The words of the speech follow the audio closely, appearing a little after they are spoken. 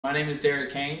My name is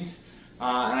Derrick, and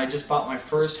I just bought my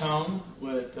first home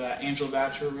with Angela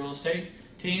Batchelor real estate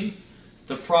team.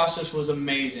 The process was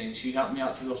amazing. She helped me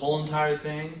out through the whole entire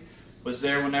thing, was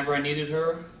there whenever I needed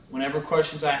her. Whenever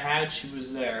questions I had, she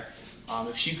was there.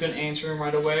 If she couldn't answer them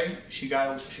right away, she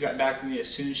got back with me as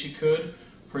soon as she could.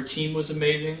 Her team was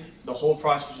amazing. The whole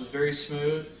process was very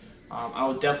smooth. I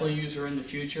will definitely use her in the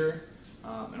future.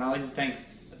 And I'd like to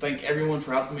thank everyone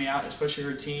for helping me out, especially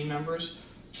her team members,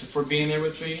 for being there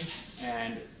with me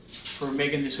and for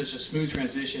making this such a smooth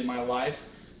transition in my life.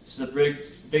 This is a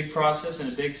big process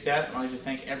and a big step, and I'd like to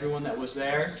thank everyone that was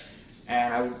there.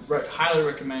 And I would highly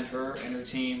recommend her and her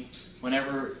team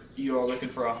whenever you are looking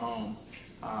for a home.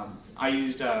 I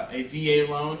used a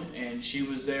VA loan, and she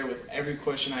was there with every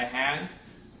question I had.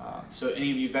 So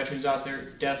any of you veterans out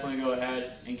there, definitely go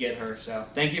ahead and get her. So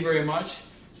thank you very much,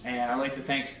 and I'd like to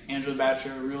thank Angela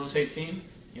Batchelor real estate team.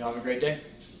 You all have a great day.